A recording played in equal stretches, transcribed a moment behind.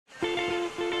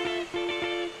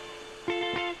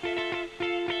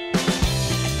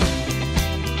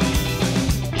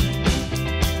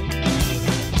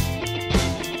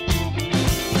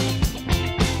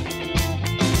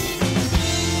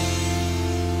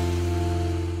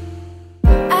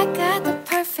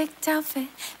perfect outfit,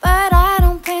 but I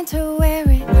don't plan to wear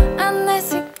it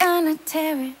unless you're gonna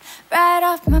tear it right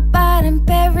off my bottom,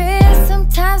 bury it.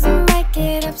 Sometimes I might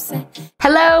get upset.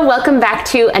 Hello, welcome back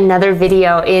to another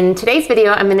video. In today's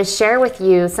video, I'm going to share with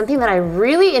you something that I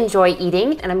really enjoy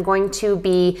eating, and I'm going to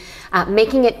be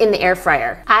making it in the air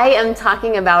fryer. I am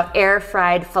talking about air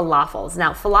fried falafels.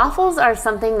 Now, falafels are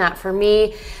something that for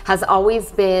me has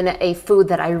always been a food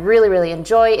that I really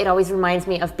enjoy. It always reminds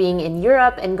me of being in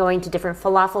Europe and going to different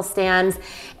falafel stands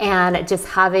and just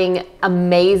having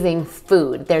amazing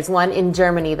food. There's one in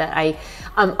Germany that I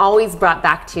always brought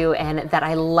back to and that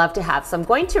I love to have. So I'm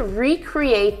going to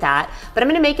recreate that, but I'm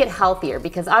going to make it healthier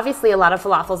because obviously a lot of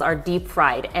falafels are deep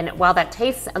fried, and while that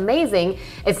tastes amazing,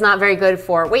 it's not very good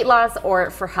for weight loss or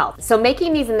for health. So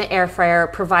making these in the air fryer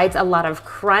provides a lot of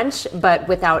crunch, but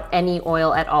without any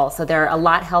oil at all. So they're a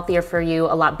lot healthier for you,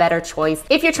 a lot better choice.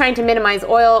 If you're trying to minimize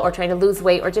oil or trying to lose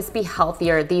weight or just be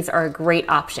healthier, these are a great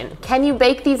option. Can you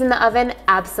bake these in the oven?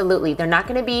 Absolutely. They're not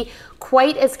going to be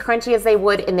quite as crunchy as they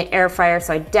would in the air fryer,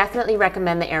 so I definitely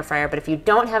recommend the air fryer. But if you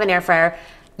don't have an air fryer,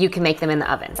 you can make them in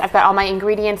the oven. I've got all my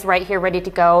ingredients right here ready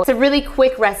to go. It's a really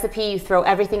quick recipe. You throw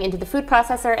everything into the food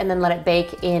processor and then let it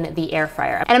bake in the air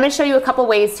fryer. And I'm gonna show you a couple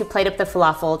ways to plate up the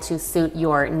falafel to suit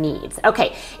your needs.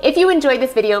 Okay, if you enjoyed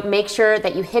this video, make sure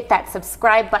that you hit that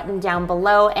subscribe button down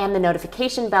below and the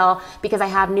notification bell because I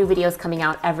have new videos coming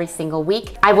out every single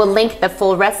week. I will link the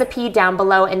full recipe down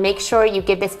below, and make sure you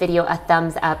give this video a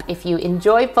thumbs up if you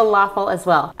enjoy falafel as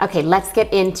well. Okay, let's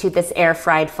get into this air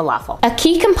fried falafel. A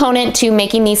key component to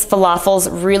making these falafels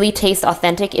really taste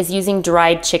authentic is using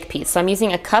dried chickpeas. So I'm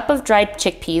using a cup of dried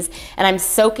chickpeas and I'm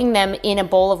soaking them in a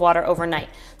bowl of water overnight.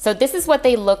 So this is what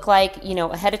they look like, you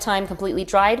know, ahead of time, completely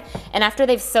dried. And after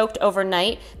they've soaked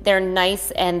overnight, they're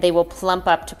nice and they will plump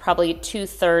up to probably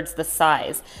 2/3 the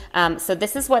size. So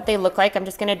this is what they look like. I'm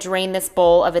just gonna drain this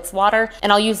bowl of its water,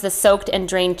 and I'll use the soaked and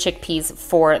drained chickpeas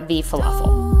for the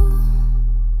falafel.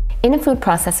 In a food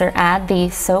processor, add the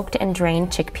soaked and drained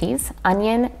chickpeas,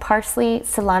 onion, parsley,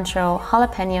 cilantro,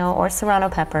 jalapeno or serrano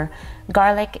pepper,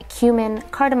 garlic, cumin,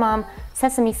 cardamom,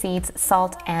 sesame seeds,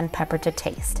 salt, and pepper to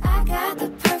taste. I got the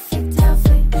perfect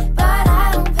outfit, but I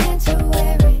don't plan to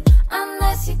wear it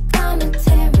unless you're gonna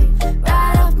tear it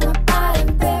right off my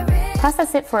bottom, bury it.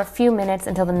 Process it for a few minutes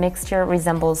until the mixture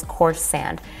resembles coarse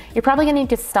sand. You're probably gonna need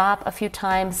to stop a few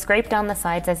times, scrape down the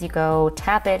sides as you go,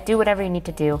 tap it, do whatever you need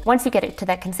to do. Once you get it to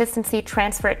that consistency,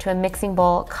 transfer it to a mixing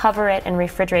bowl, cover it, and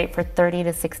refrigerate for 30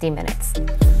 to 60 minutes.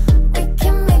 We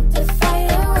can make the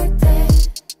fire worth it.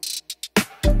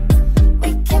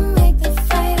 We can make the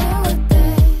fire worth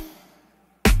it.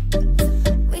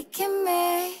 We can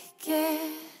make it.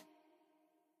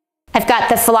 I've got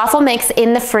the falafel mix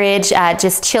in the fridge,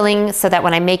 just chilling so that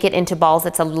when I make it into balls,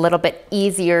 it's a little bit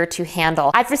easier to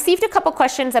handle. I've received a couple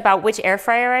questions about which air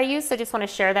fryer I use, so I just want to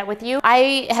share that with you.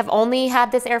 I have only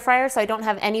had this air fryer, so I don't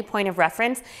have any point of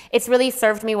reference. It's really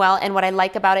served me well, and what I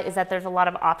like about it is that there's a lot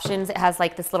of options. It has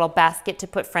like this little basket to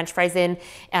put French fries in,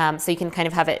 so you can kind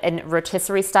of have it in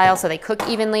rotisserie style so they cook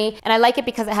evenly. And I like it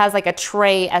because it has like a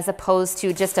tray as opposed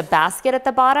to just a basket at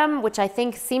the bottom, which I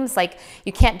think seems like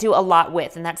you can't do a lot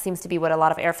with, and that seems to be what a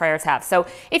lot of air fryers have. So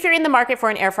if you're in the market for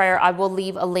an air fryer, I will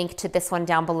leave a link to this one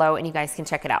down below and you guys can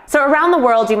check it out. So around the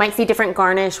world, you might see different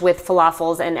garnish with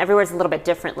falafels, and everywhere's a little bit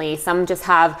differently. Some just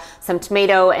have some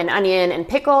tomato and onion and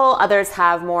pickle. Others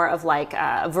have more of like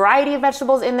a variety of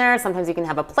vegetables in there. Sometimes you can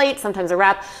have a plate, sometimes a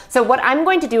wrap. So what I'm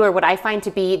going to do, or what I find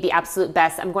to be the absolute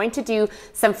best, I'm going to do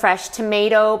some fresh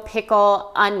tomato,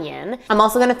 pickle, onion. I'm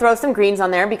also going to throw some greens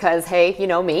on there because, hey, you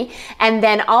know me. And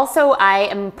then also I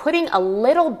am putting a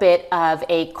little bit of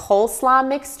a coleslaw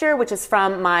mixture, which is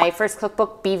from my first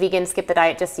cookbook, Be Vegan, Skip the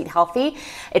Diet, Just Eat Healthy.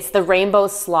 It's the rainbow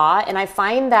slaw, and I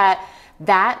find that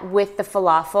with the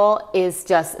falafel is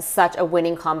just such a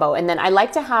winning combo. And then I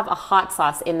like to have a hot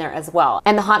sauce in there as well.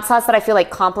 And the hot sauce that I feel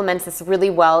like complements this really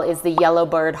well is the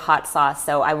Yellowbird hot sauce.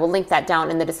 So I will link that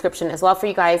down in the description as well for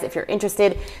you guys if you're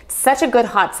interested. It's such a good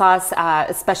hot sauce,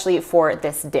 especially for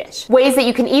this dish. Ways that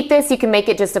you can eat this: you can make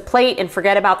it just a plate and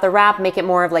forget about the wrap, make it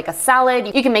more of like a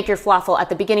salad. You can make your falafel at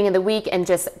the beginning of the week and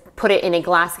just put it in a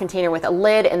glass container with a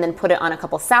lid and then put it on a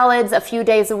couple salads a few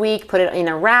days a week, put it in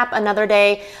a wrap another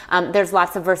day. There's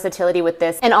lots of versatility with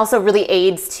this, and also really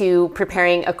aids to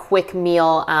preparing a quick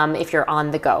meal if you're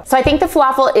on the go. So I think the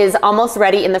falafel is almost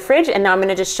ready in the fridge, and now I'm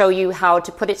gonna just show you how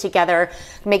to put it together,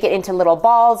 make it into little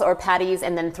balls or patties,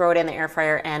 and then throw it in the air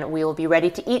fryer, and we will be ready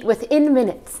to eat within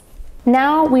minutes.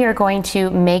 Now we are going to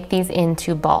make these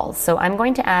into balls. So I'm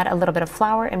going to add a little bit of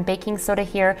flour and baking soda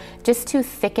here just to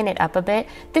thicken it up a bit.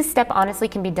 This step honestly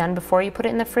can be done before you put it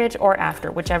in the fridge or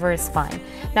after, whichever is fine.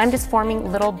 Now I'm just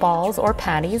forming little balls or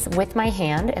patties with my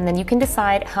hand, and then you can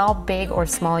decide how big or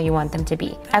small you want them to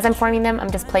be. As I'm forming them,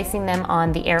 I'm just placing them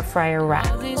on the air fryer rack.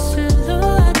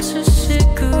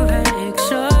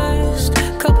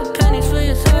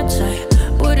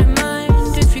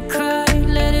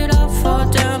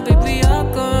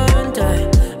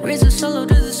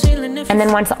 And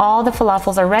then once all the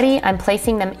falafels are ready, I'm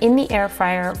placing them in the air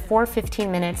fryer for 15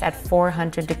 minutes at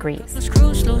 400 degrees.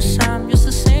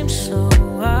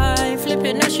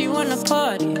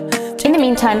 In the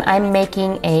meantime, I'm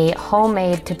making a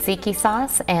homemade tzatziki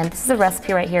sauce, and this is a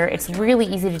recipe right here. It's really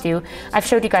easy to do. I've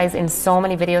showed you guys in so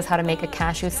many videos how to make a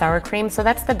cashew sour cream, so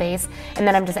that's the base, and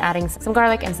then I'm just adding some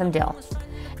garlic and some dill.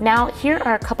 Now, here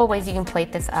are a couple ways you can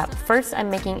plate this up. First,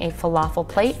 I'm making a falafel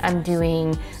plate. I'm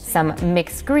doing some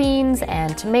mixed greens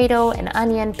and tomato and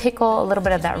onion, pickle, a little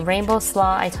bit of that rainbow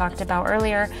slaw I talked about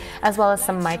earlier, as well as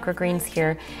some microgreens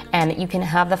here. And you can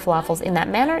have the falafels in that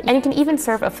manner, and you can even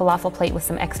serve a falafel plate with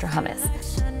some extra hummus.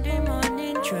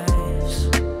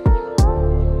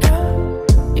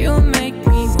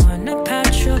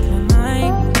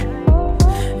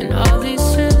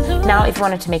 Now, if you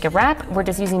wanted to make a wrap, we're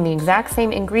just using the exact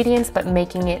same ingredients, but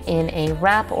making it in a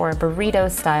wrap or a burrito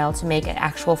style to make an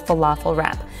actual falafel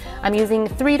wrap. I'm using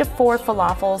 3 to 4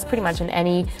 falafels, pretty much in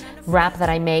any wrap that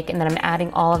I make, and then I'm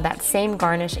adding all of that same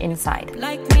garnish inside.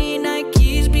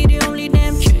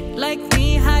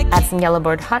 Add some yellow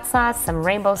bird hot sauce, some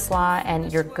rainbow slaw,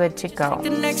 and you're good to go.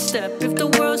 And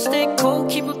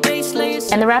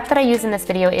the wrap that I use in this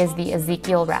video is the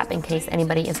Ezekiel wrap, in case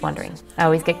anybody is wondering. I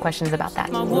always get questions about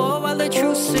that. All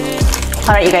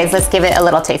right, you guys, let's give it a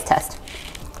little taste test.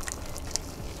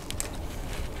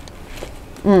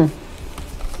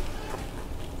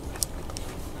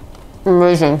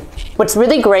 Amazing. What's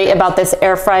really great about this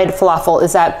air fried falafel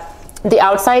is that the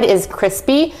outside is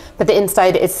crispy, but the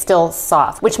inside is still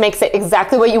soft, which makes it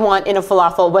exactly what you want in a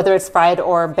falafel, whether it's fried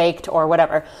or baked or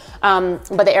whatever. But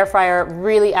the air fryer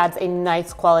really adds a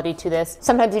nice quality to this.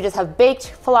 Sometimes you just have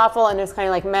baked falafel and it's kind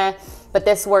of like meh, but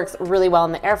this works really well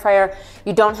in the air fryer.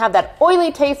 You don't have that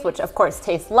oily taste, which of course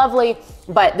tastes lovely,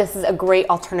 but this is a great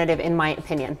alternative in my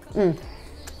opinion.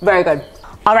 Very good.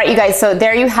 All right, you guys, so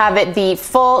there you have it. The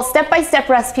full step-by-step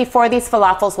recipe for these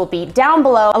falafels will be down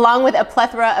below, along with a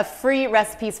plethora of free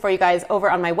recipes for you guys over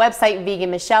on my website, Vegan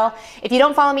Michele. If you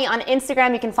don't follow me on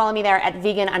Instagram, you can follow me there at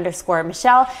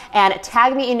vegan_Michele and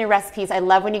tag me in your recipes. I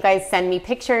love when you guys send me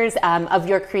pictures of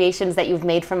your creations that you've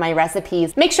made from my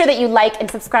recipes. Make sure that you like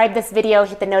and subscribe this video,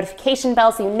 hit the notification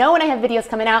bell so you know when I have videos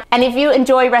coming out. And if you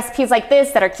enjoy recipes like this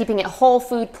that are keeping it whole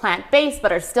food, plant-based,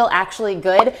 but are still actually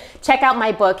good, check out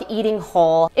my book, Eating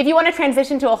Whole. If you want to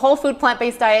transition to a whole food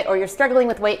plant-based diet or you're struggling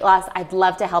with weight loss, I'd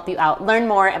love to help you out. Learn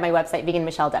more at my website,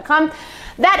 veganmichele.com.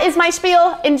 That is my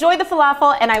spiel. Enjoy the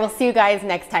falafel, and I will see you guys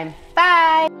next time.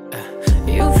 Bye!